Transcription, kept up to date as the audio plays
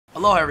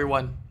Hello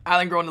everyone,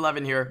 IslandGrown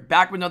 11 here,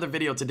 back with another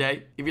video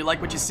today. If you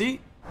like what you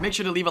see, make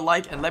sure to leave a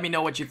like and let me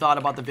know what you thought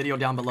about the video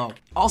down below.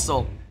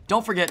 Also,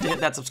 don't forget to hit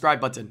that subscribe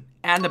button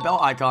and the bell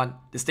icon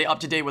to stay up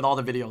to date with all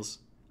the videos.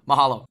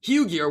 Mahalo.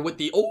 Hugh gear with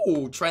the,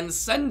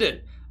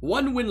 Transcendent.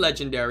 1 win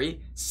legendary,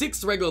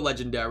 6 regular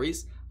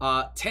legendaries,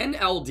 10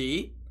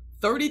 LD,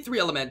 33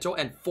 elemental,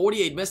 and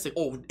 48 mystic.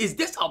 Oh, is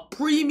this a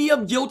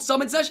premium guild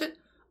summon session?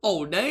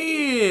 Oh,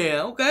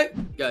 damn. Okay.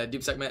 Yeah,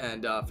 Deep Segment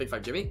and Fake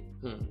 5 Jimmy.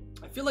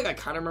 I feel like I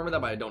kind of remember that,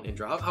 but I don't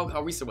intro.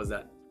 How recent was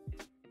that?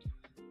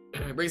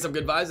 Bringing some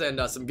good vibes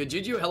and some good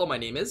juju. Hello, my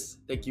name is.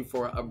 Thank you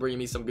for bringing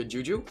me some good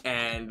juju.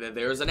 And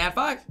there's a NAT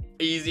 5.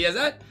 Easy as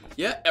that.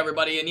 Yeah,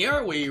 everybody in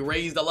here. We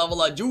raised the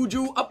level of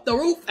juju up the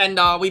roof and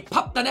we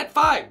popped the NAT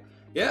 5.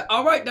 Yeah,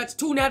 all right. That's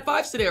 2 NAT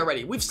 5s today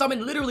already. We've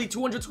summoned literally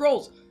 200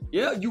 scrolls.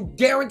 Yeah, you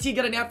guarantee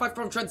get a NAT 5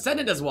 from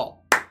Transcendent as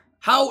well.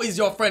 How is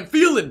your friend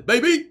feeling,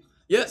 baby?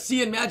 Yeah,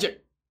 CN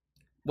Magic.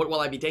 What will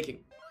I be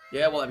taking?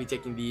 Yeah, will I be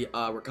taking the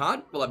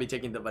Rakan? Will I be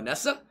taking the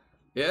Vanessa?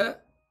 Yeah,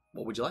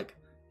 what would you like?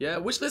 Yeah,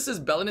 wishlist is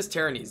Belinus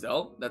Tyrannies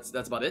though. That's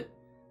about it.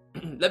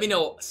 Let me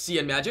know,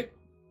 CN Magic.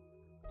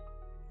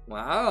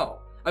 Wow.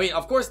 I mean,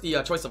 of course,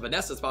 the choice of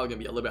Vanessa is probably gonna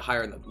be a little bit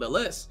higher in the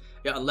list.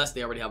 Yeah, unless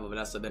they already have a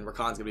Vanessa, then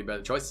Rakan's gonna be a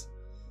better choice.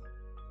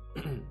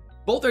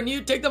 Both are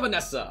new. Take the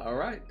Vanessa. All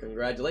right,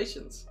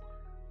 congratulations.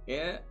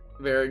 Yeah,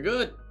 very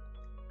good.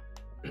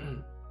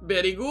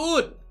 Very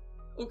good.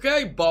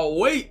 Okay, but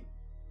wait.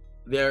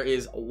 There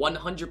is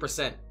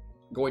 100%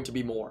 going to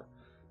be more.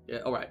 Yeah,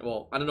 alright.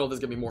 Well, I don't know if there's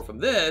going to be more from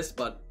this,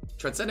 but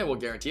Transcendent will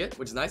guarantee it,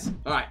 which is nice.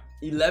 Alright,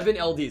 11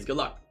 LDs. Good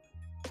luck.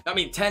 I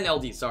mean, 10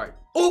 LDs. Sorry.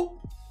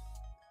 Oh!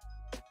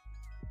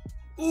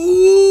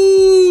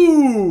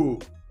 Ooh!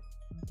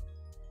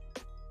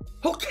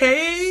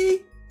 Okay!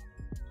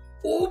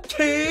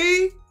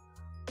 Okay!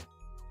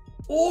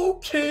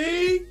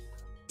 Okay!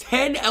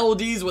 10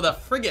 LDs with a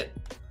frigate.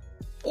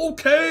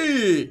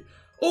 Okay!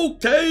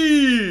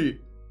 Okay!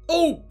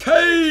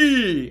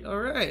 Okay!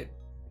 Alright.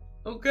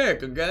 Okay,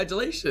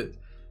 congratulations.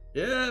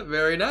 Yeah,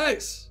 very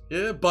nice.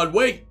 Yeah, but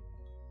wait.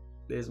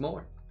 There's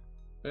more.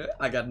 Yeah,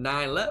 I got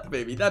 9 left,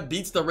 baby. That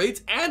beats the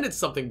rates and it's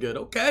something good.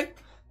 Okay.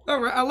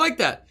 Alright, I like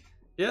that.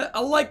 Yeah,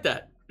 I like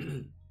that.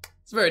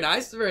 It's very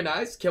nice. Very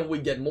nice. Can we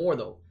get more,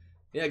 though?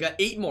 Yeah, I got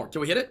 8 more.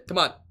 Can we hit it? Come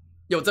on.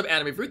 Yo, what's up,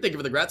 Anime Fruit? Thank you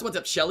for the grats. What's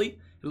up, Shelly?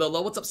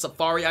 Hello, what's up,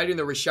 Safari? How you doing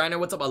there, Rishiner?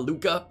 What's up,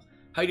 Aluka?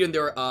 How you doing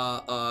there,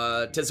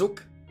 Tezuk?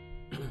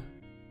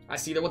 I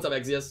see that. What's up,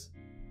 Exius?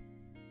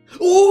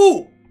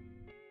 Ooh!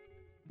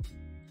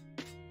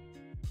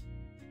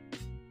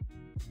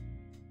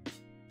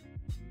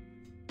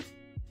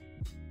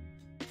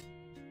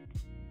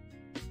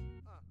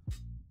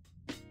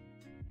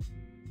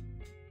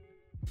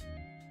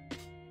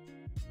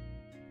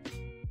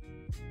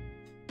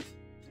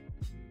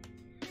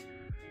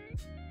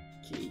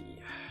 Okay.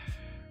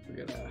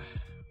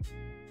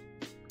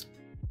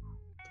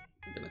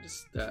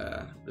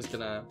 We're just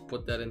gonna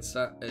put that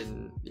inside,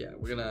 and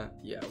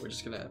we're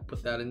just gonna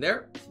put that in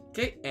there.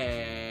 Okay,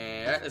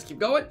 and let's keep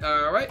going.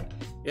 All right.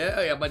 Yeah,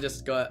 I'm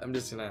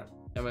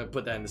gonna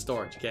put that in the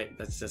storage. Okay,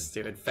 that's just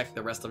to infect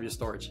the rest of your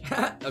storage.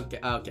 Okay.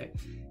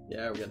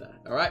 Yeah, we're gonna.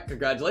 All right,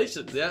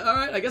 congratulations. Yeah, all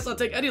right. I guess I'll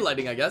take any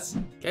lighting. I guess.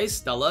 Okay,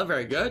 Stella,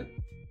 very good,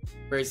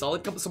 very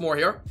solid. Couple some more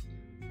here.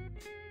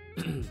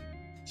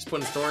 Just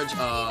put in storage. It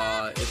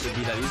would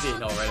be that easy.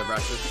 No, right,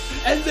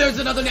 Abraxas. And there's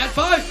another NAT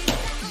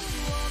 5.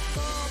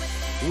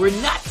 We're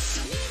nuts!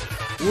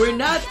 We're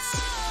nuts!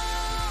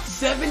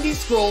 70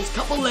 scrolls,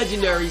 couple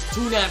legendaries,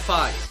 2 NAT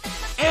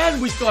 5s.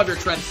 And we still have your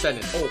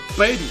Transcendent. Oh,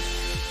 baby.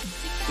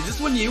 Is this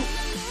one new?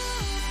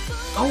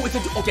 Oh, it's a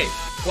dupe. Okay,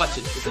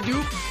 question. It's a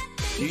dupe.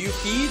 Do you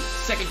feed?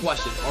 Second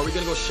question. Are we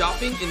gonna go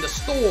shopping in the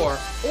store?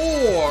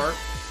 Or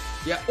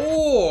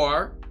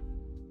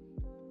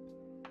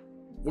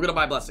we're gonna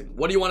buy Blessing.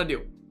 What do you want to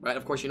do? Right,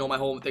 of course, you know my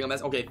whole thing on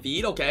this. Okay,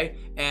 feed, okay.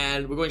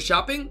 And we're going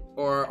shopping?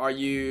 Or are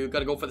you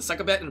gonna go for the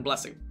second bet and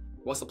Blessing?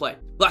 What's the play?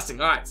 Blessing.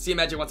 All right. CN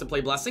Magic wants to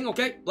play Blessing.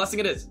 Okay. Blessing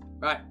it is.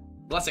 All right.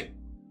 Blessing.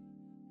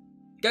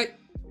 Okay.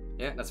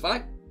 Yeah, that's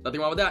fine.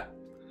 Nothing wrong with that.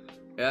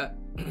 Yeah.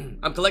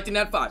 I'm collecting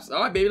NAT 5s.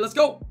 All right, baby. Let's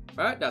go. All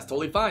right. That's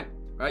totally fine.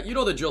 All right. You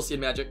know the drill, CN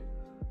Magic.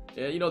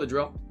 Yeah, you know the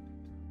drill.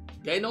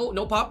 Okay.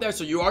 No pop there.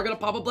 So you are going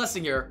to pop a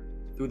Blessing here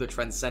through the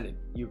Transcendent.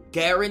 You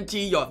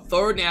guarantee your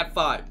 3rd NAT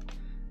 5.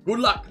 Good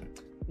luck.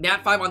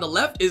 NAT 5 on the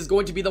left is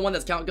going to be the one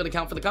that's going to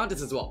count for the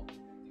contest as well.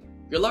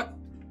 Good luck.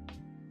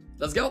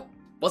 Let's go.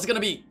 What's it going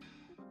to be?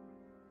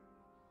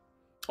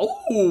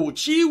 Oh,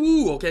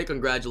 Chiwoo. Okay,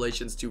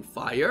 congratulations to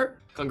Fire.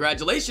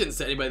 Congratulations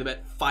to anybody that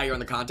bet Fire on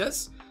the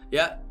contest.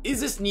 Yeah,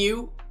 is this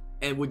new?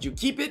 And would you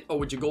keep it or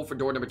would you go for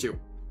door number 2?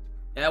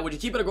 Yeah, would you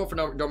keep it or go for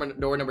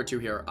door number 2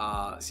 here?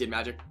 CN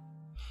Magic.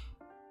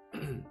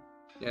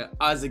 Yeah,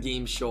 as a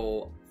game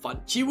show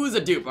fun. Chiwoo's a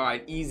dupe. All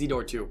right, easy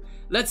door 2.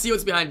 Let's see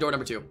what's behind door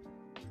number 2.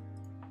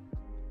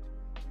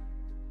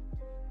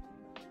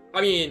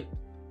 I mean,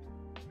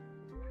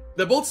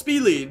 they're both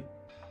speed lead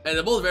and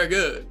they're both very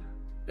good.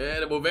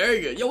 And we're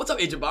very good. Yo, what's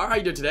up, Agent Bar? How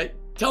you doing today?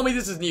 Tell me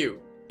this is new.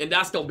 And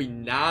that's gonna be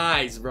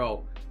nice,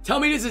 bro. Tell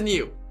me this is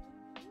new.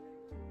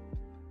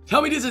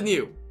 Tell me this is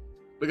new,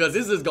 because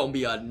this is gonna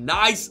be a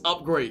nice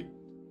upgrade.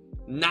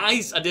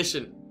 Nice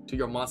addition to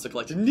your monster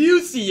collection. New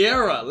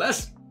Sierra,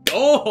 let's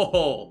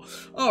go.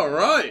 All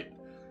right,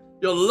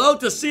 you'll love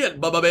to see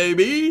it, bubba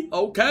baby.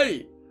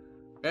 Okay,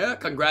 yeah,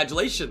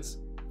 congratulations.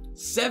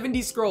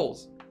 70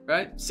 scrolls,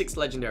 right? 6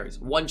 legendaries,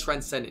 1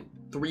 Transcendent,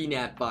 3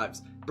 Nat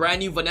 5s.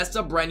 Brand new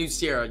Vanessa, brand new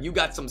Sierra. You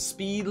got some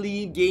speed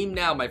lead game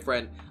now, my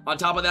friend. On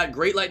top of that,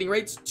 great lightning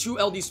rates, 2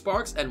 LD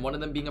sparks, and one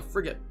of them being a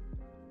frigate.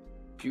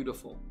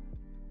 Beautiful.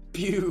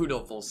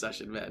 Beautiful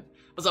session, man.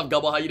 What's up,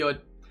 Gubble? How you doing?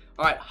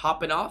 All right,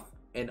 hopping off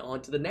and on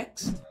to the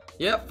next.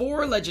 Yeah,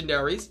 4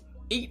 legendaries,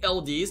 8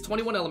 LDs,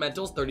 21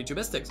 elementals, 32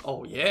 mystics.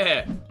 Oh,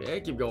 yeah. Okay,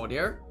 keep going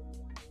here.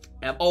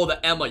 Oh,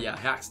 the Emma, yeah,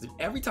 hacks. Dude,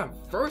 every time,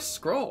 first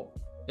scroll.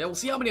 Yeah, we'll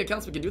see how many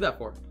accounts we can do that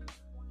for.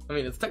 I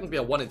mean, it's technically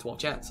a 1 in 12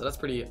 chance, so that's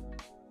pretty...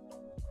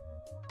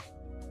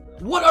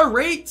 What are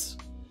rates?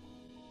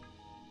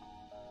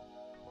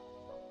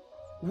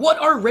 What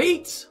are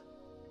rates?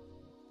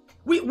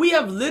 We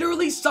have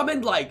literally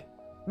summoned like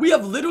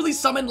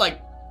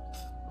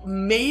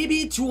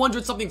maybe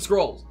 200 something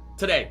scrolls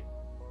today.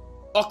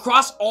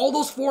 Across all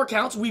those 4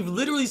 accounts, we've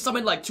literally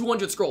summoned like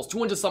 200 scrolls,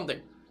 200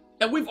 something.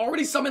 And we've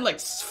already summoned like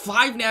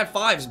 5 Nat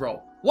 5s,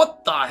 bro.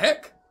 What the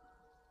heck?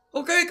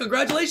 Okay,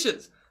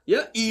 congratulations.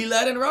 Yeah,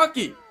 Elad and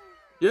Rocky.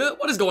 Yeah,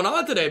 what is going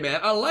on today, man?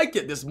 I like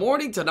it. This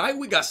morning, tonight,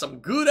 we got some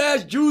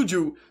good-ass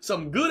juju.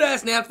 Some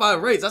good-ass Nat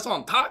 5 raids. That's what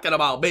I'm talking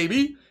about,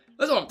 baby.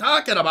 That's what I'm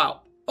talking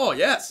about. Oh,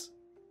 yes.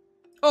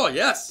 Oh,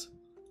 yes.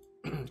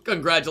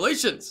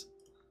 Congratulations.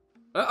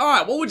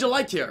 Alright, what would you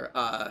like here?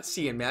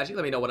 Sea and Magic.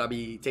 Let me know what I'll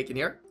be taking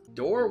here.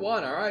 Door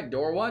 1. Alright,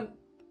 door 1.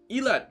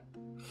 Elad.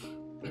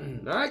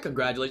 Alright,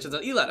 congratulations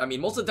on Elad. I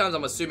mean, most of the times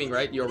I'm assuming,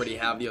 right, you already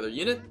have the other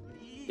unit.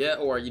 Yeah,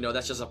 or, you know,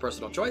 that's just a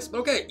personal choice. But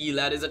okay,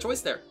 Elad is a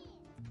choice there.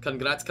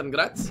 Congrats,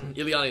 congrats.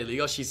 Ileana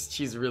Iligo,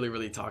 she's really,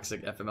 really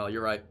toxic, FML.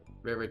 You're right.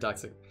 Very, very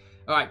toxic.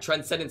 Alright,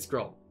 Transcendence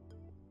Girl.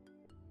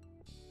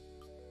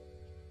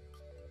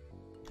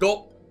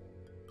 Go.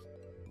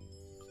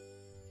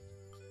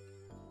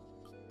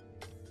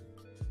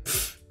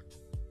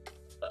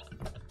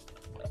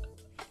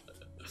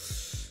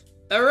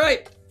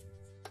 Alright.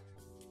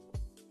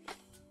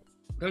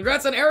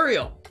 Congrats on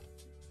Ariel.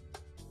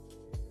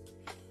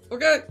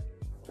 Okay.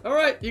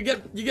 Alright, you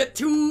get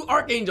 2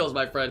 Archangels,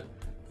 my friend.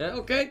 Yeah,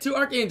 okay, 2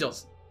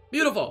 Archangels.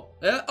 Beautiful.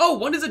 Yeah. Oh,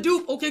 1 is a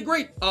dupe. Okay,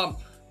 great.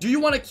 Do you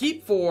want to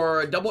keep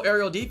for double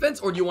aerial defense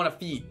or do you want to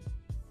feed?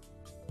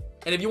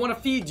 And if you want to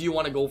feed, do you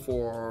want to go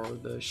for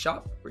the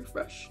shop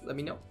refresh? Let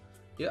me know.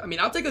 Yeah, I mean,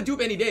 I'll take a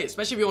dupe any day,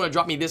 especially if you want to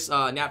drop me this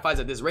Nat 5s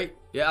at this rate.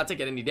 Yeah, I'll take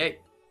it any day.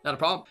 Not a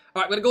problem.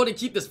 All right, I'm going to go ahead and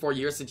keep this for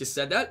you since you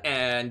said that.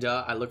 And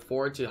I look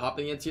forward to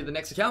hopping into the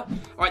next account.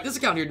 All right, this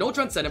account here, no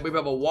Transcendent. We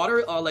have a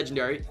Water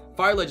Legendary,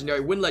 Fire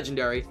Legendary, Wind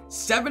Legendary,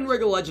 7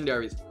 regular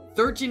Legendaries,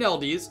 13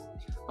 LDs,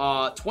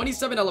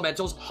 27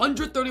 Elementals,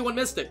 131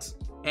 Mystics.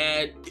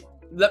 And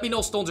let me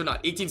know stones or not.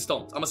 18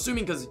 stones. I'm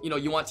assuming because, you know,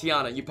 you want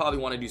Tiana, you probably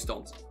want to do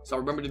stones. So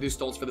remember to do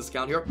stones for this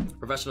account here.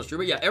 Professional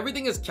streamer. Yeah,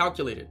 everything is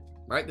calculated.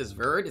 Right, this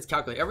verd is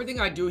calculated. Everything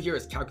I do here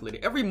is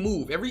calculated. Every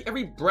move,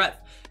 every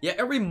breath, yeah,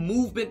 every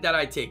movement that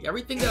I take,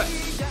 everything I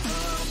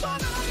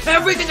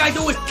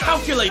do is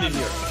calculated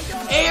here.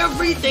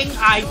 Everything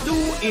I do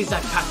is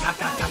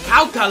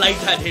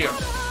calculated here.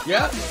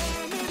 Yeah,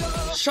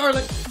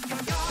 Charlotte,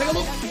 take a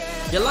look.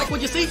 You like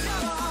what you see?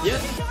 Yeah,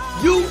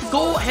 you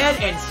go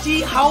ahead and see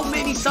how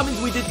many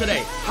summons we did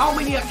today, how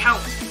many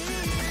accounts,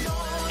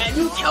 and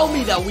you tell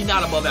me that we're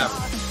not above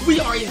average. We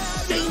are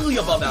insanely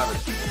above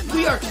average.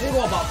 We are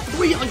total about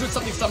 300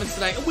 something summons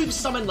tonight, and we've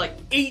summoned like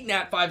 8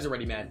 Nat 5s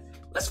already, man.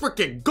 Let's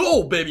freaking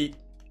go, baby.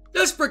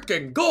 Let's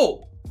freaking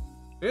go.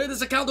 Yeah,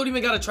 this account don't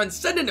even got a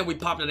Transcendent, and we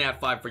popped a Nat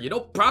 5 for you.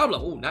 No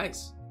problem. Oh,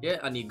 nice. Yeah,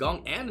 a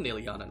Nigong and an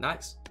Ileana.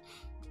 Nice.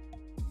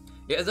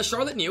 Yeah, is a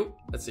Charlotte new?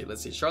 Let's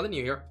see. Charlotte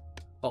new here.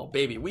 Oh,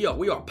 baby, we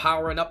are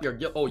powering up your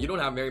guild. Oh, you don't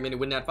have very many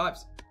Win Nat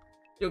 5s.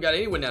 You don't got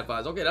any Win Nat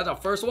 5s. Okay, that's our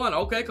first one.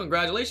 Okay,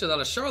 congratulations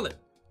on a Charlotte.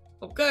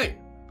 Okay.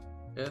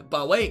 Yeah,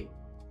 but wait.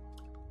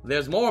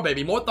 There's more,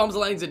 baby. More thumbs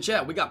and lightnings in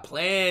chat. We got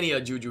plenty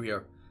of juju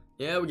here.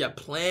 Yeah, we got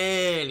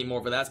plenty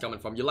more where that's coming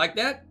from. You like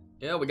that?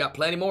 Yeah, we got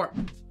plenty more.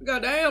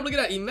 God damn, look at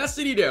that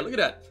immensity there. Look at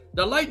that.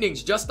 The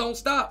lightnings just don't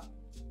stop.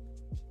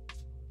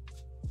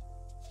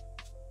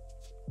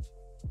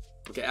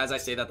 Okay, as I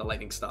say that, the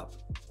lightning stop.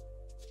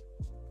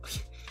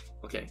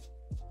 Okay.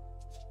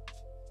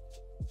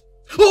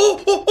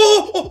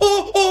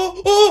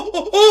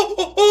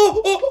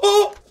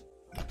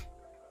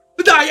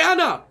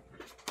 Diana!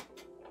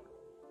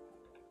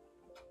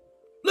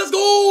 Let's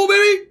go,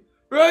 baby!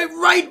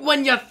 Right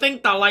when you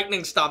think the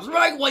lightning stops,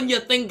 right when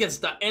you think it's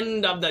the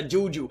end of the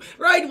juju,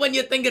 right when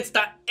you think it's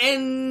the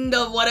end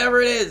of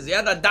whatever it is,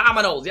 yeah, the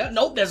dominoes, yeah,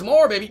 nope, there's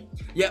more, baby.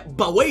 Yeah,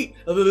 but wait,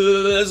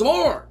 there's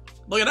more.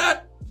 Look at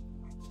that.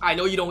 I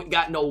know you don't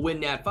got no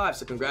Win Nat 5,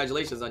 so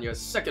congratulations on your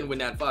second Win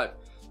Nat 5.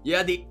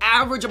 Yeah, the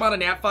average amount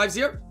of Nat 5s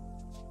here,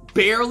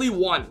 barely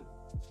 1.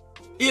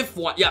 If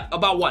 1, yeah,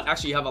 about 1.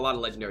 Actually, you have a lot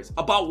of legendaries.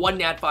 About 1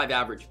 Nat 5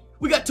 average.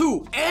 We got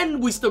 2,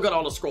 and we still got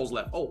all the scrolls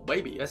left. Oh,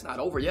 baby, that's not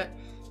over yet.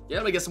 Yeah,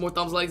 I'm gonna get some more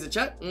thumbs, likes, and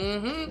chat.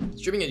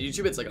 Streaming at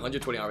YouTube, it's like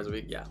 120 hours a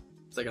week. Yeah,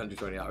 it's like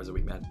 120 hours a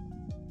week, man.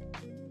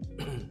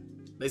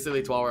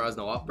 Basically 12 hours,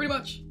 no off. Pretty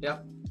much, yeah.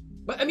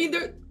 But I mean,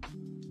 they're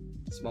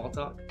small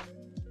talk.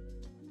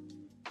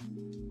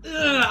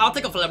 I'll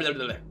take a flip.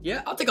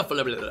 Yeah, I'll take a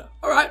flip.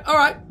 All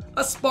right.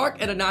 A spark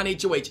and a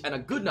non-HOH and a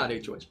good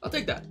non-HOH. I'll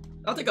take that.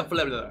 I'll take a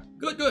flip.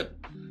 Good.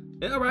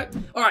 Yeah, all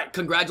right.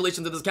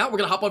 Congratulations to this account. We're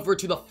gonna hop on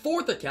to the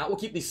 4th account. We'll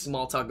keep these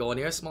small talk going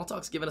here. Small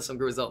talk's giving us some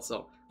good results,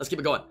 so let's keep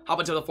it going. Hop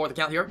onto the 4th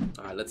account here.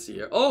 All right, let's see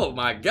here. Oh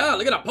my God,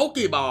 look at a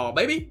Pokeball,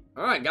 baby.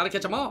 All right, gotta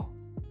catch them all.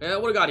 Yeah,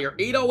 what do we got here?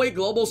 808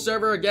 global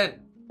server again.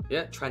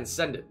 Yeah,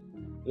 Transcendent.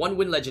 1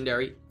 win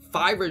legendary,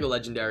 5 regular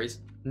legendaries,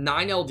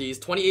 9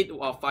 LDs, 28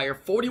 fire,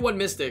 41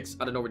 mystics.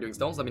 I don't know if we're doing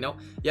stones, let me know.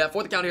 Yeah,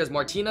 4th account here is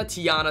Martina,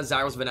 Tiana,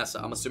 Zyros, Vanessa.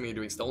 I'm assuming you're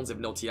doing stones if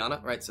no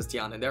Tiana, right? It says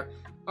Tiana in there.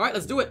 All right,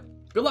 let's do it.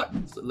 Good luck.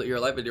 So live your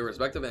life with your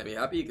perspective and be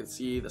happy. You can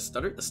see the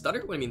stutter. The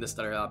stutter? What do you mean the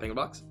stutter, Penguin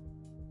Box?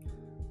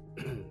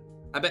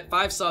 I bet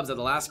 5 subs at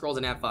the last scrolls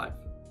in NAT 5.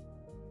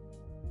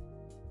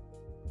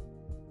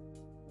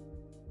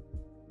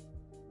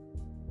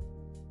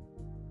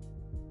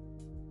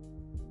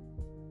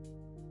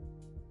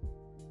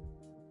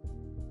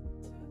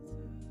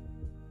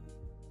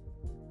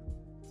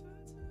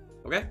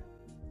 Okay.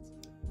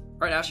 All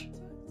right, Ash.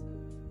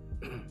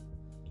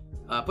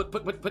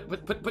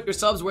 Put your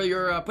subs where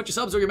your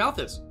subs where your mouth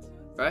is,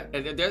 right?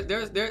 And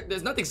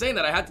there's nothing saying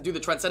that I had to do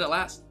the Transcendent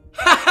last.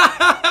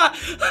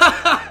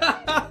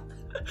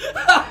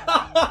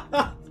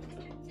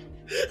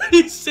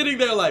 He's sitting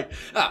there like,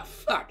 ah,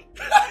 fuck.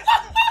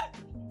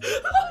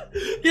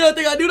 You don't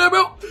think I do that,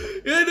 bro?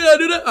 You don't think I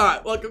do that? All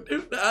right, welcome to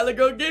the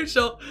IslandGrown Game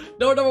Show.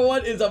 Door number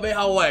 1 is a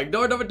Mayhaw Wang.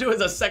 Door number 2 is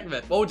a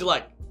segment. What would you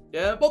like?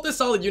 Yeah, both are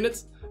solid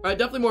units. All right,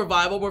 definitely more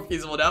viable, more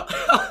feasible now.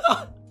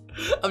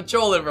 I'm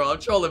trolling, bro. I'm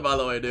trolling, by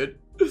the way, dude.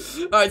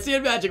 All right,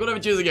 CN Magic. What am I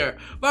choosing here?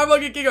 Fire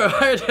Monkey King or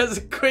Fire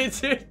Desert Queen,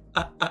 dude?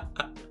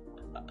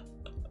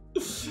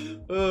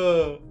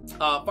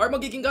 Fire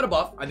Monkey King got a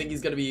buff. I think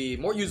he's gonna be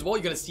more usable.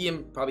 You're gonna see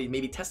him probably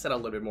maybe test that out a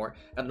little bit more.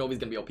 I don't know if he's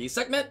gonna be OP.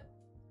 Segment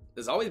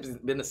has always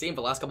been the same for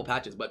the last couple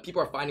patches, but people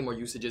are finding more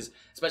usages,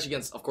 especially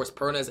against, of course,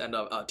 Pernas and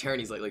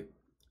Tyrannies lately.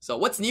 So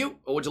what's new?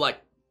 What would you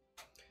like?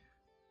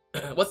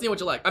 What's new? What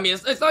you like? I mean,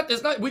 it's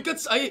not. We could.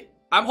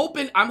 I'm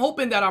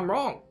hoping that I'm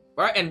wrong.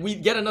 Right, and we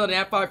get another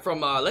NAT 5 from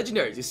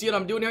legendaries. You see what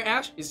I'm doing here,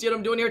 Ash? You see what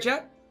I'm doing here,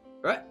 chat?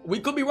 Right?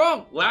 We could be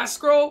wrong. Last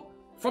scroll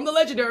from the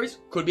legendaries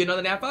could be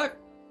another NAT 5.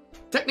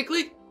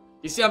 Technically,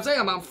 you see what I'm saying?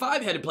 I'm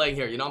 5-headed playing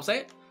here. You know what I'm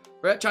saying?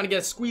 Right? Trying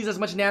to squeeze as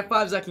much NAT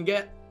 5s as I can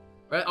get.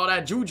 Right? All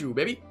that juju,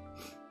 baby.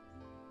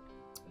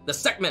 The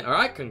segment. All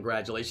right.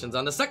 Congratulations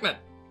on the segment.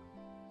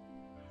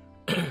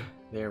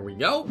 There we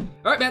go.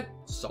 All right, man.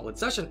 Solid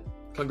session.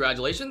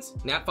 Congratulations.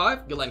 NAT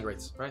 5. Good land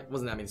grades. Right?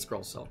 Wasn't that many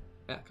scrolls, so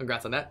yeah.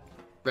 Congrats on that.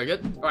 Very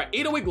good. All right,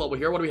 808 global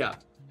here. What do we have?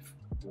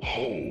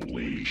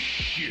 Holy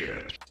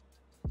shit.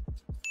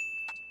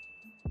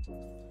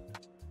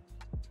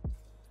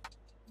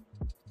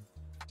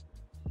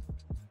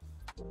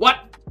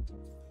 What?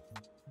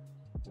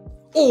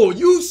 Oh,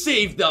 you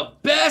saved the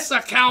best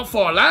account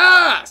for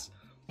last.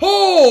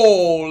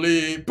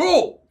 Holy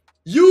bro.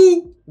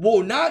 You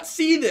will not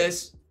see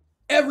this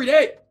every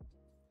day.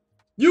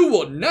 You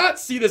will not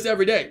see this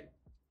every day.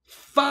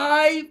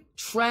 5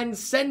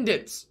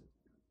 Transcendence.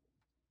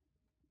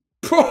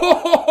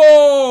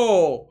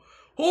 Bro!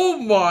 Oh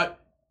my!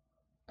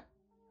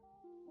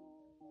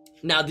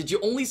 Now, did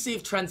you only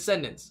save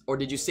Transcendence, or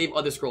did you save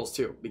other scrolls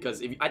too?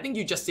 Because I think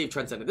you just saved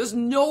Transcendence. There's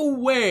no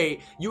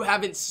way you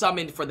haven't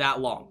summoned for that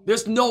long.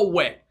 There's no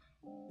way.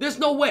 There's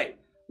no way.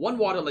 1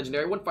 water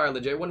legendary, 1 fire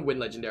legendary, 1 wind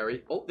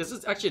legendary. Oh, this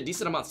is actually a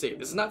decent amount saved.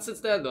 This is not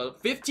since then though.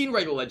 15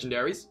 regular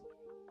legendaries.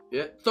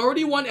 Yeah,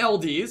 31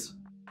 LDs.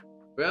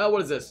 Well,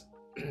 what is this?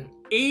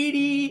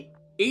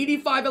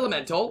 85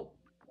 elemental.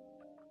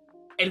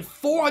 And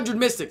 400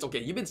 mystics. Okay,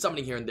 you've been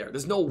summoning here and there.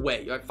 There's no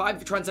way. Like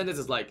 5 Transcendence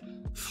is like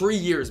 3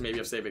 years maybe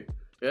of saving.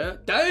 Yeah?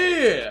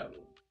 Damn!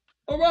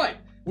 Alright.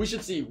 We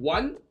should see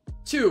 1,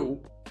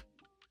 2,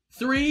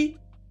 3,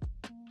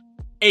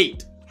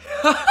 8.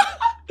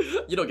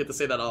 You don't get to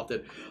say that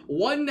often.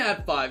 1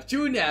 NAT 5,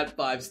 2 NAT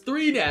 5s,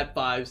 3 NAT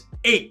 5s,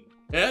 8.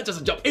 Yeah,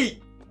 just a jump.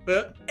 8.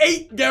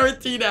 8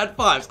 guaranteed NAT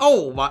 5s.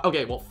 Oh my.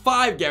 Okay, well,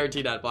 5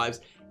 guaranteed NAT 5s.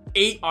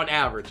 8 on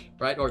average,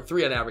 right? Or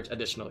 3 on average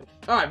additionally.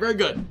 All right, very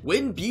good.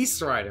 Win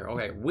Beast Rider.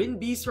 Okay, Win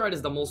Beast Rider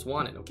is the most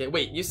wanted. Okay,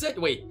 wait, you said,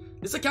 wait,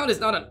 this account is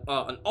not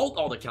an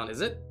alt account,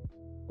 is it?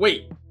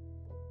 Wait,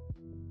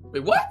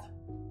 what?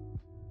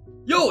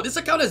 Yo, this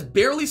account has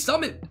barely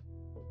summoned.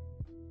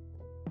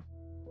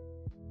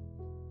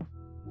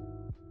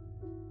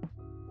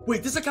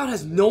 Wait, this account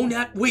has no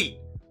nat. Wait,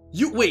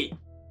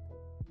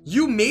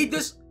 you made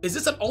this. Is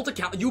this an alt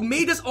account? You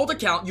made this alt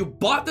account. You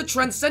bought the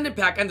Transcendent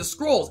pack and the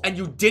scrolls, and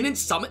you didn't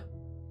summon.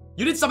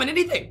 You didn't summon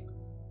anything.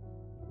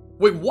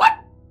 Wait, what?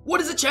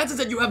 What is the chances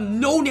that you have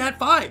no nat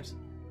 5s?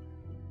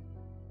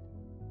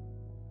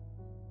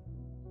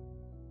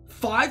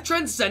 5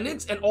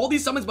 Transcendence and all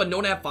these summons but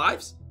no nat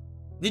 5s?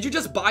 Did you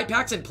just buy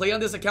packs and play on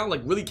this account like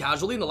really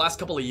casually in the last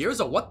couple of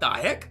years, or what the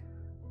heck?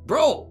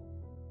 Bro.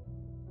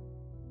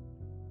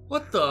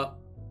 What the?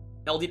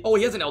 LD, oh,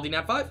 he has an LD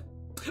Nat 5?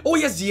 Oh,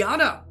 he has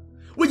Gianna.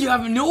 Wait, you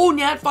have no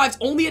Nat 5s,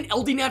 only an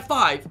LD Nat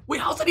 5?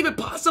 Wait, how's that even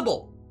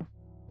possible?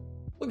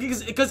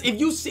 Because if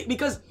you see,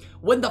 because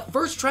when the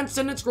first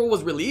Transcendence scroll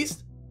was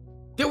released,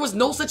 there was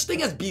no such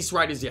thing as Beast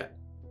Riders yet.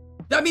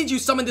 That means you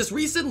summoned this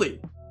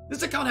recently.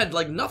 This account had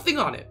like nothing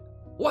on it.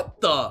 What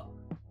the?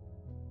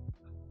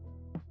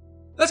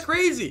 That's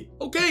crazy.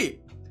 Okay.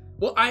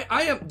 Well, I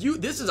am,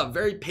 this is a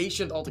very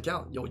patient alt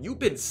account. Yo, you've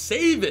been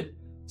saving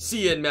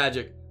CN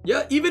Magic.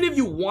 Yeah, even if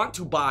you want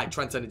to buy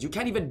Transcendence, you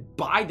can't even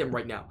buy them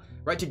right now,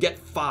 right? To get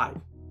 5,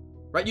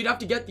 right? You'd have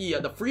to get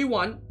the free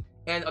one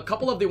and a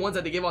couple of the ones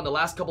that they gave on the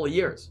last couple of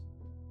years.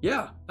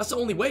 Yeah, that's the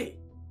only way.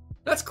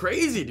 That's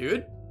crazy,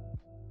 dude.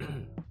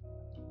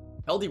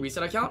 LD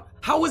reset account?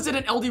 How is it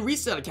an LD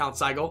reset account,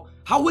 Saigo?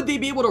 How would they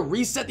be able to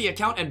reset the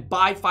account and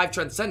buy 5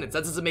 Transcendence?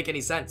 That doesn't make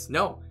any sense.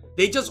 No,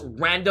 they just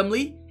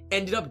randomly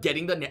ended up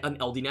getting an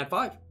LD Nat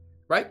 5,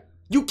 right?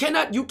 You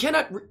cannot.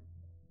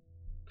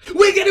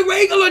 We get a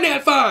regular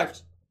Nat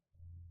 5s.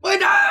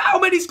 How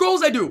many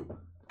scrolls I do?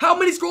 How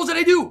many scrolls did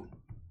I do?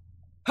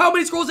 How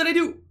many scrolls did I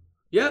do?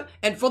 Yeah,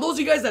 and for those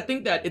of you guys that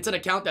think that it's an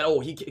account that, oh,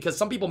 because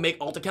some people make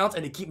alt accounts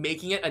and they keep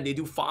making it and they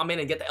do farm in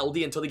and get the LD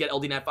until they get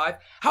LD Nat 5.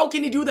 How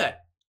can you do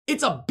that?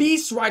 It's a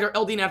Beast Rider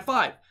LD Nat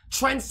 5.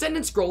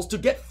 Transcendence scrolls, to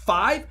get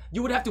 5,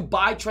 you would have to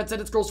buy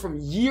Transcendence scrolls from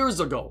years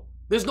ago.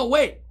 There's no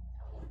way.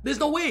 There's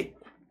no way.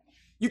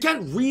 You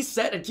can't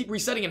reset and keep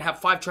resetting and have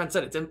 5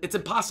 Transcendence. It's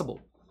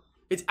impossible.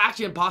 It's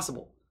actually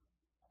impossible.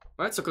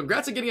 All right, so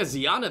congrats on getting a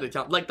Ziana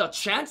account. Like, the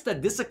chance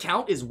that this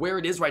account is where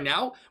it is right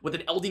now with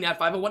an LD Nat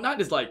 5 and whatnot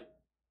is like,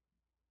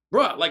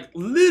 bruh, like,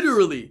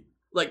 literally.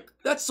 Like,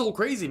 that's so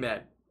crazy,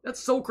 man. That's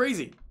so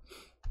crazy.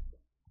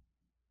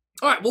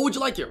 All right, what would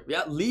you like here?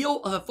 Yeah, Leo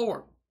or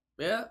Thor?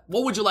 Yeah,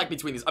 what would you like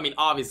between these? I mean,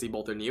 obviously,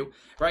 both are new,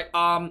 right?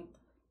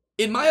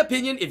 In my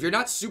opinion, if you're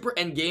not super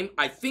endgame,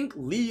 I think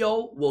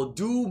Leo will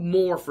do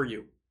more for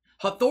you.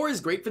 Hathor is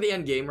great for the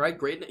end game, right?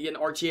 Great in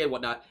RTA and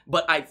whatnot.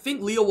 But I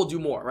think Leo will do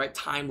more, right?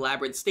 Time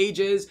Labyrinth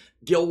stages,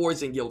 Guild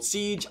Wars and Guild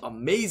Siege,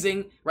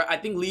 amazing, right? I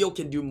think Leo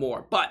can do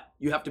more. But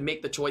you have to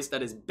make the choice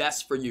that is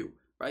best for you,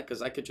 right?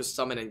 Because I could just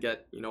summon and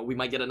get, you know, we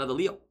might get another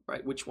Leo,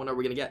 right? Which one are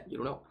we going to get? You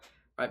don't know,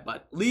 right?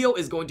 But Leo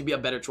is going to be a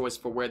better choice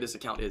for where this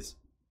account is.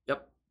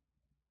 Yep.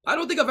 I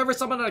don't think I've ever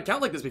summoned an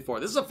account like this before.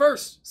 This is a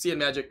first, CN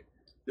Magic.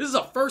 This is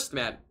a first,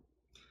 man.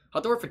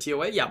 Hathor for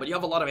TOA? Yeah, but you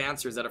have a lot of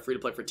answers that are free to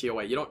play for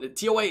TOA. You don't,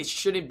 TOA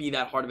shouldn't be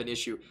that hard of an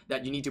issue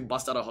that you need to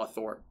bust out a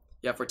Hathor.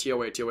 Yeah, for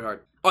TOA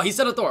hard. Oh, he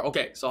said Hathor.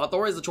 Okay, so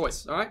Hathor is the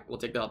choice. All right, we'll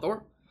take the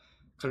Hathor.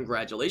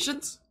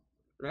 Congratulations.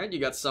 All right, you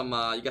got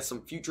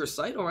some future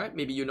sight. All right,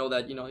 maybe you know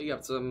that, you know, you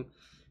got some,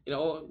 you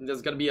know,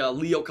 there's gonna be a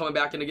Leo coming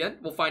back in again.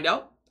 We'll find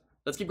out.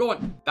 Let's keep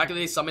going. Back in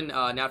the day, summon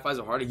Nat 5s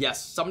were harder.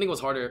 Yes, summoning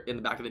was harder in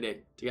the back of the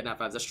day to get Nat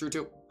 5s. That's true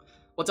too.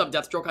 What's up,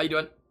 Deathstroke? How you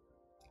doing?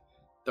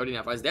 30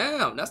 Nat 5s.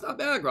 Damn, that's not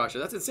bad, Grasha.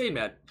 That's insane,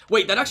 man.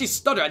 Wait, that actually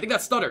stuttered. I think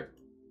that stuttered.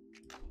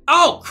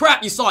 Oh,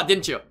 crap. You saw it,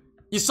 didn't you?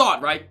 You saw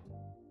it, right?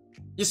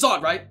 You saw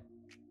it, right?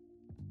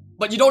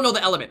 But you don't know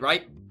the element,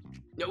 right?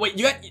 Wait,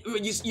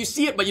 you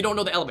see it, but you don't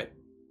know the element,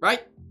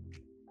 right?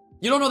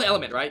 You don't know the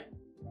element, right?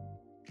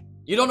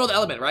 You don't know the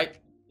element, right?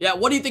 Yeah,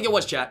 what do you think it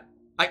was, chat?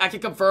 I can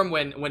confirm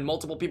when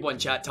multiple people in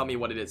chat tell me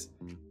what it is.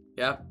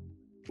 Yeah?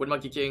 Wood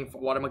Monkey King,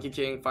 Water Monkey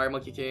King, Fire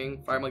Monkey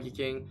King, Fire Monkey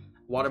King,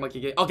 Water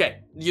Monkey King. Okay,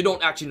 you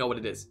don't actually know what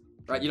it is,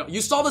 right?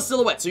 You saw the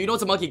silhouette, so you know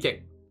it's a Monkey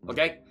King.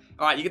 Okay,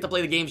 all right. You get to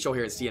play the game show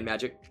here at CN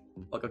Magic.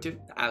 Welcome to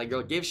the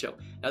IslandGrown game show.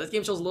 Now this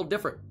game show is a little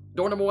different.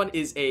 Door number 1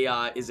 is a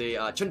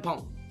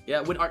Chunpong. Yeah,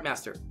 with Art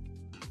Master.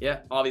 Yeah,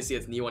 obviously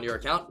it's new on your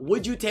account.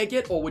 Would you take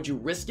it or would you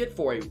risk it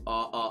for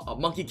a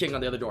Monkey King on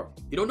the other door?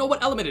 You don't know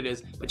what element it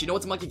is, but you know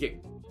it's a Monkey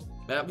King.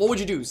 What would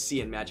you do,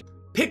 CN Magic?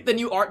 Pick the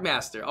new Art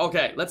Master.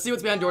 Okay, let's see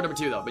what's behind door number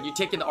 2 though. But you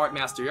take in the Art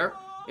Master here.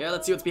 Yeah,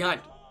 let's see what's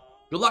behind.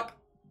 Good luck.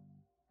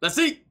 Let's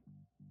see.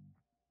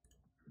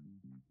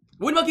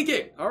 Wood Monkey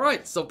King.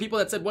 Alright, so people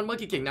that said Wood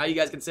Monkey King, now you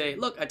guys can say,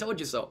 look, I told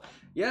you so.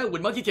 Yeah,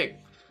 Wood Monkey King.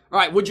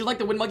 Alright, would you like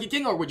the Wood Monkey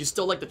King or would you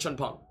still like the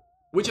Chunpong?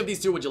 Which of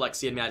these two would you like,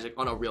 CN Magic?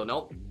 On a real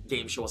note,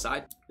 game show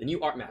aside. The new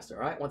Art Master,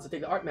 alright? Wants to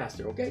take the Art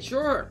Master. Okay,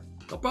 sure.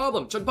 No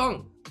problem.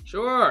 Chunpong.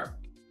 Sure.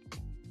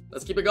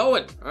 Let's keep it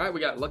going. Alright,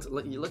 we got,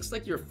 looks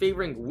like you're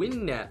favoring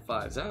Win Nat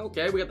 5s, huh?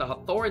 Okay, we got the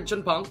Hathor and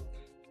Chunpong.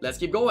 Let's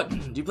keep going.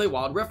 Do you play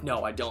Wild Rift?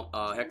 No, I don't,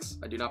 Hex.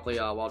 I do not play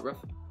Wild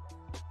Rift.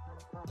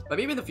 But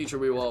maybe in the future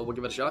we'll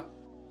give it a shot.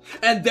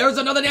 And there's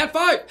another Nat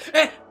 5!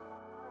 And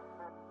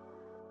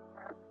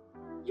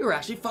you're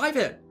actually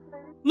 5-hit.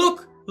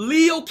 Look,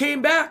 Leo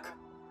came back.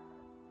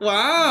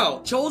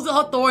 Wow, chose the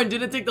Hathor and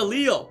didn't take the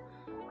Leo.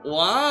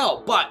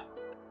 Wow, but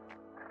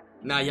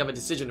now you have a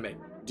decision to make.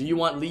 Do you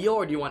want Leo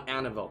or do you want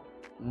Annabelle?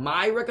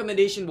 My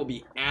recommendation will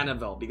be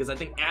Annabelle because I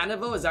think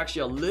Annabelle is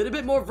actually a little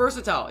bit more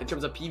versatile in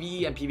terms of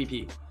PvE and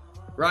PvP,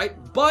 right?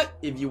 But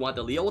if you want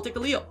the Leo, we'll take the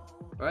Leo.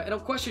 All right, I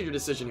don't question your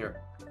decision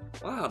here.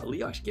 Wow, the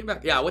Leo actually came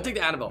back. Yeah, we'll take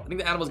the Annabelle. I think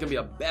the Annabelle's gonna be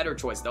a better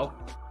choice though.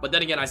 But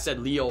then again, I said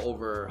Leo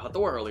over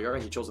Hathor earlier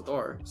and you chose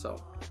Hathor. So,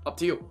 up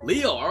to you.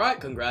 Leo, alright,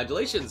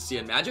 congratulations,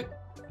 CN Magic.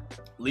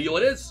 Leo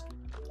it is.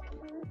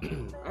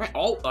 Alright,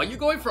 are you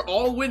going for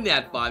all win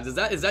NAT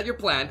 5s? Is that your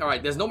plan?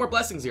 Alright, there's no more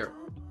blessings here.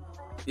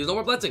 There's no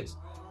more blessings.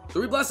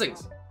 3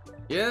 blessings.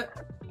 Yeah.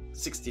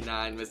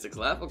 69 mystics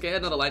left. Okay,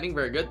 another lightning.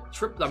 Very good.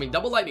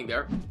 Double lightning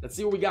there. Let's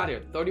see what we got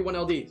here. 31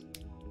 LDs.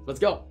 Let's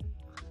go.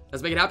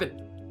 Let's make it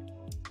happen.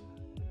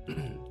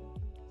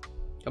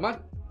 Come on.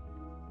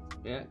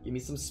 Yeah, give me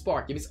some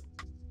spark. Give me some...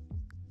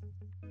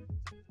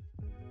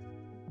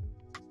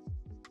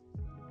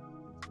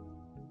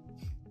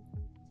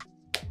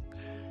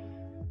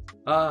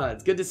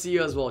 it's good to see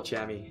you as well,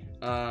 Chammy.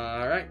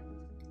 Alright.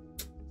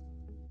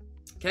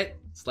 Okay.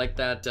 It's like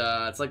that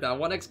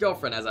one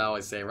ex-girlfriend, as I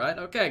always say, right?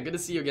 Okay, good to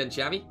see you again,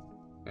 Chammy.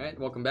 Alright,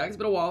 welcome back. It's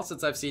been a while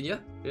since I've seen you.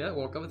 Yeah,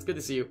 welcome. It's good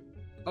to see you.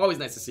 Always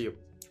nice to see you.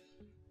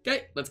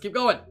 Okay, let's keep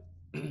going.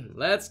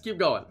 Let's keep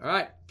going.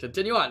 Alright,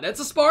 continue on. That's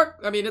a spark.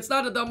 I mean, it's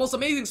not the most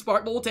amazing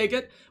spark, but we'll take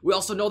it. We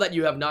also know that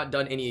you have not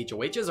done any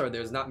HOHs, or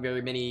there's not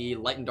very many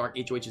light and dark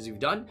HOHs you've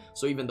done,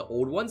 so even the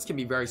old ones can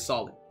be very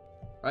solid.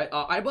 Alright,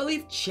 I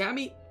believe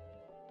Chammy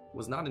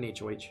was not an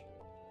HOH.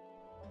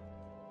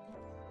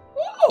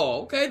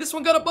 Oh, okay, this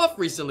one got a buff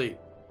recently.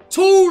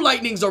 2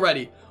 lightnings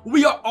already.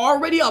 We are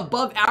already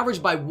above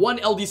average by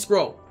 1 LD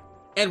scroll.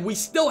 And we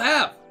still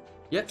have,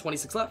 yeah,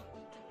 26 left.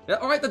 Yeah,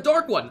 all right, the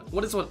dark one.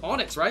 What is this one?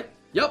 Onyx, right?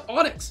 Yep,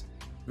 Onyx.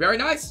 Very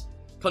nice.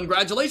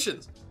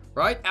 Congratulations,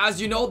 right? As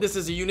you know, this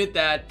is a unit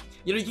that,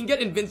 you know, you can get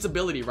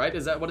invincibility, right?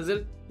 Is that, what is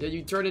it? Yeah,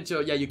 you turn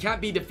into, yeah, you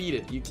can't be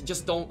defeated. You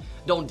just don't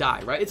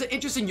die, right? It's an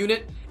interesting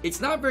unit.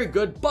 It's not very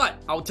good, but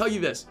I'll tell you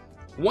this.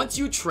 Once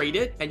you trade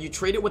it, and you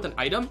trade it with an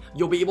item,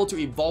 you'll be able to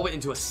evolve it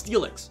into a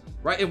Steelix,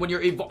 right? And when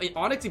your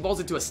Onyx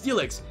evolves into a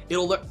Steelix,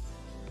 it'll look...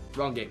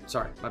 Wrong game.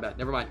 Sorry, my bad.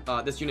 Never mind.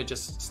 This unit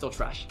just still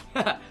trash.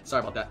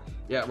 Sorry about that.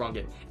 Yeah, wrong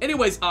game.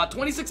 Anyways,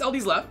 26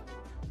 LDs left.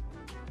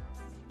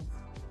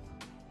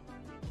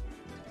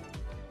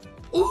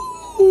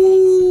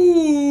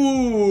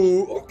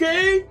 Ooh,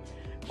 okay.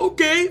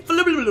 Okay.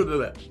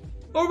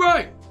 All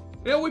right.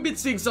 Yeah, we've been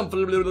seeing some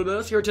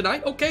here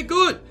tonight. Okay,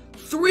 good.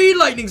 3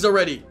 lightnings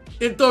already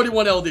in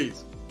 31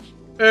 LDs.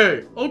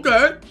 Hey,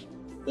 okay.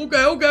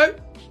 Okay.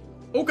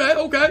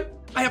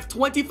 I have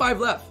 25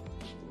 left.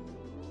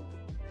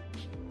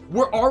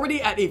 We're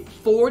already at a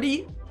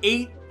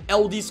 48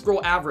 LD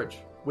scroll average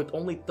with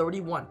only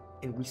 31.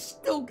 And we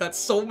still got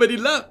so many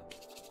left.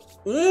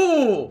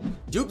 Ooh,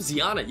 dupe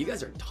Ziana, you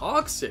guys are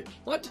toxic.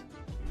 What?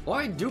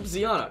 Why dupe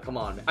Ziana? Come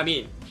on. I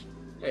mean,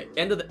 hey,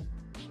 end of the...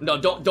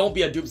 No, don't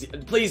be a dupe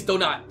Ziana. Please do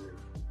not.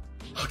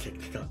 Okay,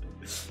 God.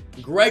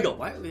 Gregor,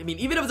 why? I mean,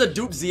 even if it's a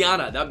dupe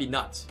Ziana, that'd be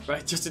nuts,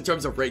 right? Just in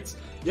terms of rates.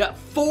 Yeah,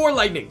 4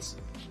 lightnings.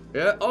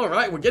 Yeah, all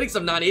right, we're getting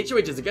some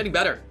non-HOHs. It's getting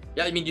better.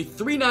 Yeah, I mean, you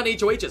 3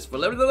 non-HOHs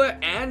for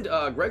and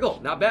Gregor,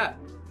 not bad.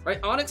 Right,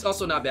 Onyx,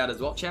 also not bad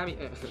as well. Chammy,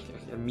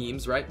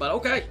 memes, right? But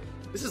okay,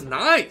 this is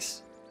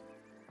nice.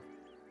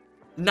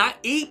 Not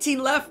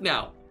 18 left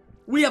now.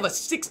 We have a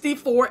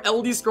 64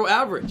 LD scroll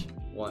average.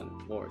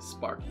 1 more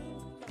spark.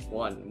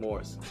 1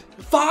 more.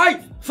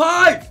 5!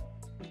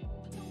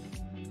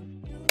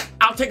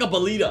 I'll take a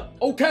Belita.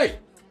 Okay.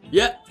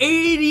 Yeah,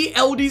 80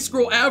 LD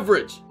scroll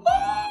average.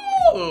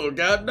 Oh,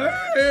 god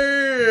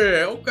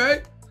damn.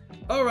 Okay.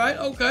 Alright,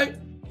 okay.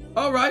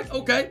 Alright,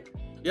 okay.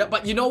 Yeah,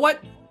 but you know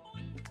what?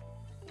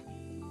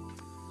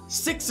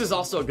 6 is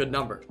also a good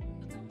number.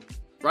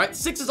 Right?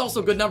 6 is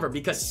also a good number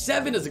because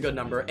 7 is a good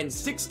number and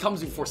 6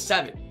 comes before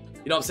 7. You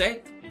know what I'm saying?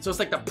 So it's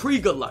like the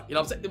pre-good luck. You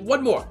know what I'm saying?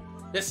 1 more.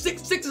 Yeah,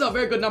 6 is a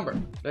very good number.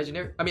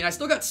 Legendary. I mean, I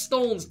still got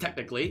stones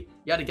technically.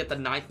 You had to get the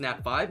 9th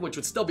NAT 5, which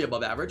would still be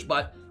above average,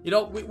 but you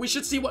know, we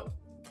should see what...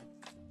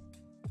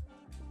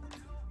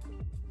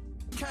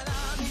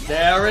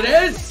 There it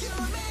is!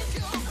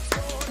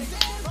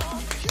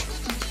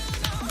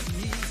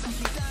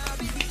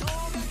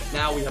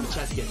 Now we have a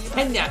chance to get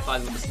 10 NAT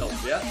 5 with the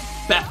stones, yeah?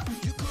 Beth.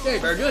 Okay,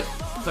 very good.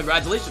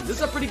 Congratulations. This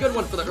is a pretty good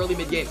one for the early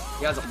mid-game.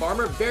 Yeah, as a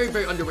farmer, very,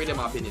 very underrated in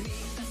my opinion.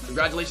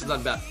 Congratulations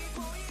on Beth.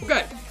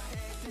 Okay.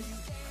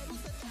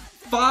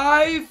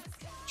 5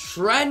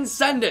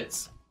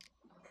 Transcendence.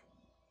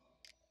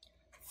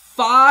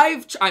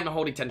 5, I'm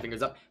holding 10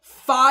 fingers up.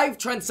 5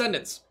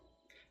 Transcendence.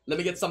 Let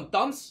me get some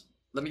thumbs.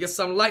 Let me get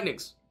some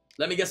lightnings.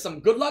 Let me get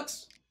some good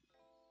lucks.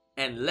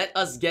 And let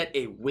us get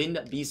a Wind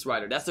Beast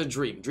Rider. That's the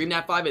dream. Dream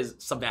NAT 5 is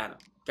Savannah.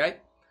 Okay?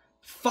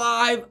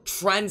 5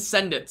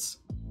 Transcendence.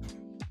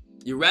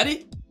 You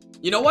ready?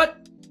 You know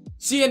what?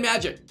 See in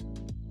Magic.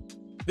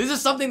 This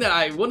is something that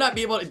I will not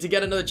be able to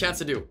get another chance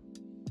to do.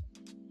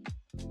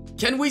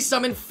 Can we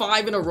summon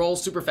 5 in a row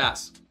super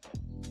fast?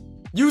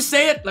 You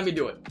say it, let me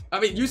do it. I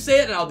mean, you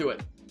say it and I'll do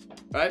it.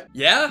 Alright?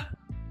 Yeah?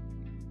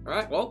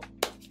 Alright, well.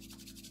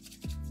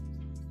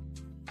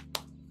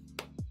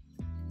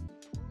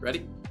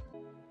 Ready?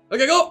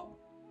 Okay, go!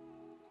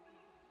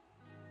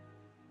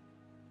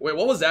 Wait,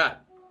 what was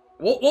that?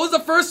 What was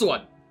the first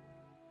one?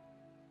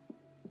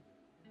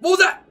 What was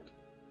that?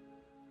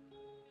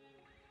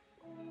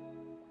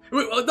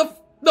 Wait,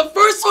 the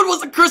first one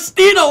was a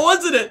Christina,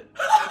 wasn't it?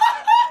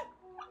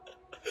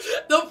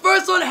 The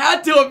first one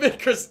had to have been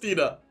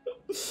Christina.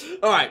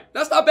 Alright,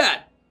 that's not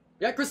bad.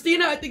 Yeah,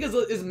 Christina I think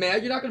is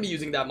mad. You're not going to be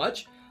using that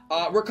much.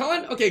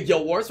 Rakan, okay,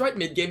 Guild Wars, right?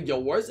 Mid-game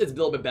Guild Wars. It's a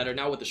little bit better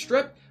now with the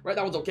strip, right?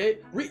 That one's okay.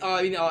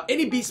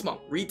 Any Beast Monk,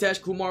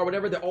 Ritesh, Kumar,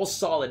 whatever, they're all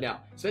solid now.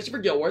 Especially for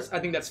Guild Wars, I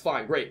think that's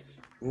fine. Great.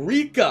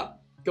 Rika,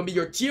 gonna be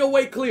your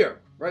TOA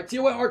clear, right?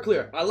 TOA hard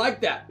clear. I like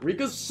that.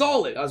 Rika's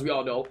solid, as we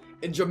all know.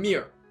 And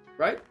Jameer,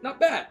 right? Not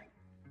bad.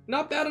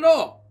 Not bad at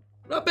all.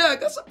 Not bad.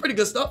 That's some pretty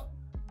good stuff.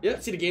 Yeah,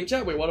 see the game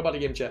chat? Wait, what about the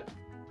game chat?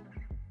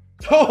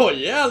 Oh,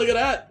 yeah, look at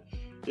that.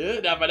 Yeah,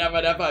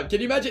 F5. Can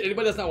you imagine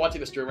anybody that's not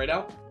watching the stream right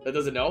now that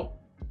doesn't know?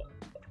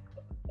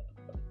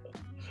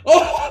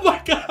 Oh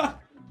my god!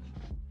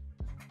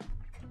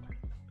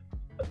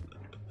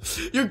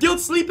 Your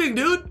guild's sleeping,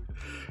 dude!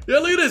 Yeah,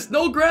 look at this.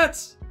 No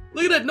grats.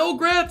 Look at that. No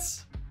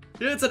grats.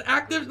 Yeah, it's an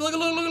active. Look.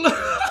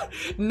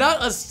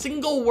 Not a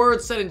single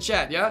word said in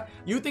chat, yeah?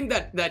 You think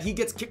that he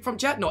gets kicked from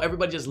chat? No,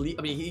 everybody just leave.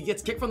 I mean, he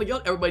gets kicked from the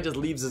guild. Everybody just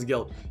leaves his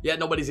guild. Yeah,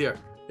 nobody's here.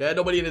 Yeah,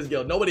 nobody in his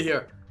guild. Nobody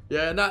here.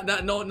 Yeah,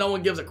 no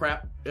one gives a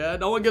crap. Yeah,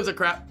 no one gives a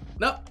crap.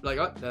 No, like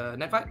what?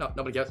 Night fight? No,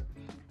 nobody cares.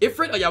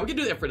 Ifrit? Oh yeah, we can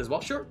do the Ifrit as well.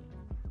 Sure.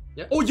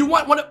 Yeah. Oh, you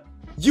want one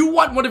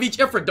of each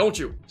Ifrit, don't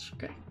you?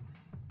 Okay.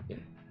 Yeah.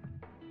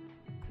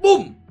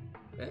 Boom.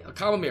 Okay, a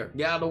Kamamir.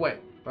 Get out of the way.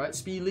 All right.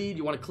 Speed lead.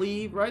 You want to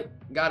cleave, right?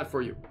 Got it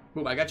for you.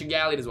 Boom. I got your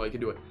Galleon as well. You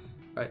can do it.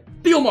 All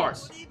right.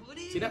 Theomars.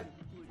 See that?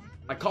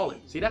 I call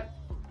it. See that?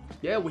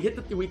 Yeah,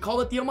 we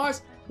call it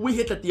Theomars. We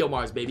hit the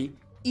Theomars, baby.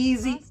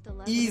 Easy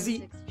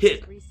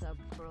hit.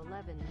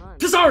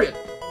 Kazarian.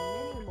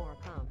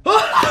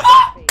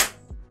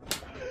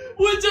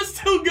 We're just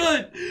too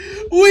good.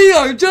 We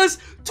are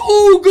just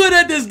too good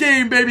at this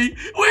game, baby.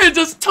 We're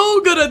just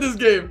too good at this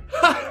game.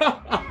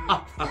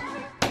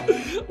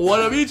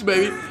 One of each,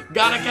 baby.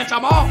 Gotta catch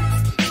them all.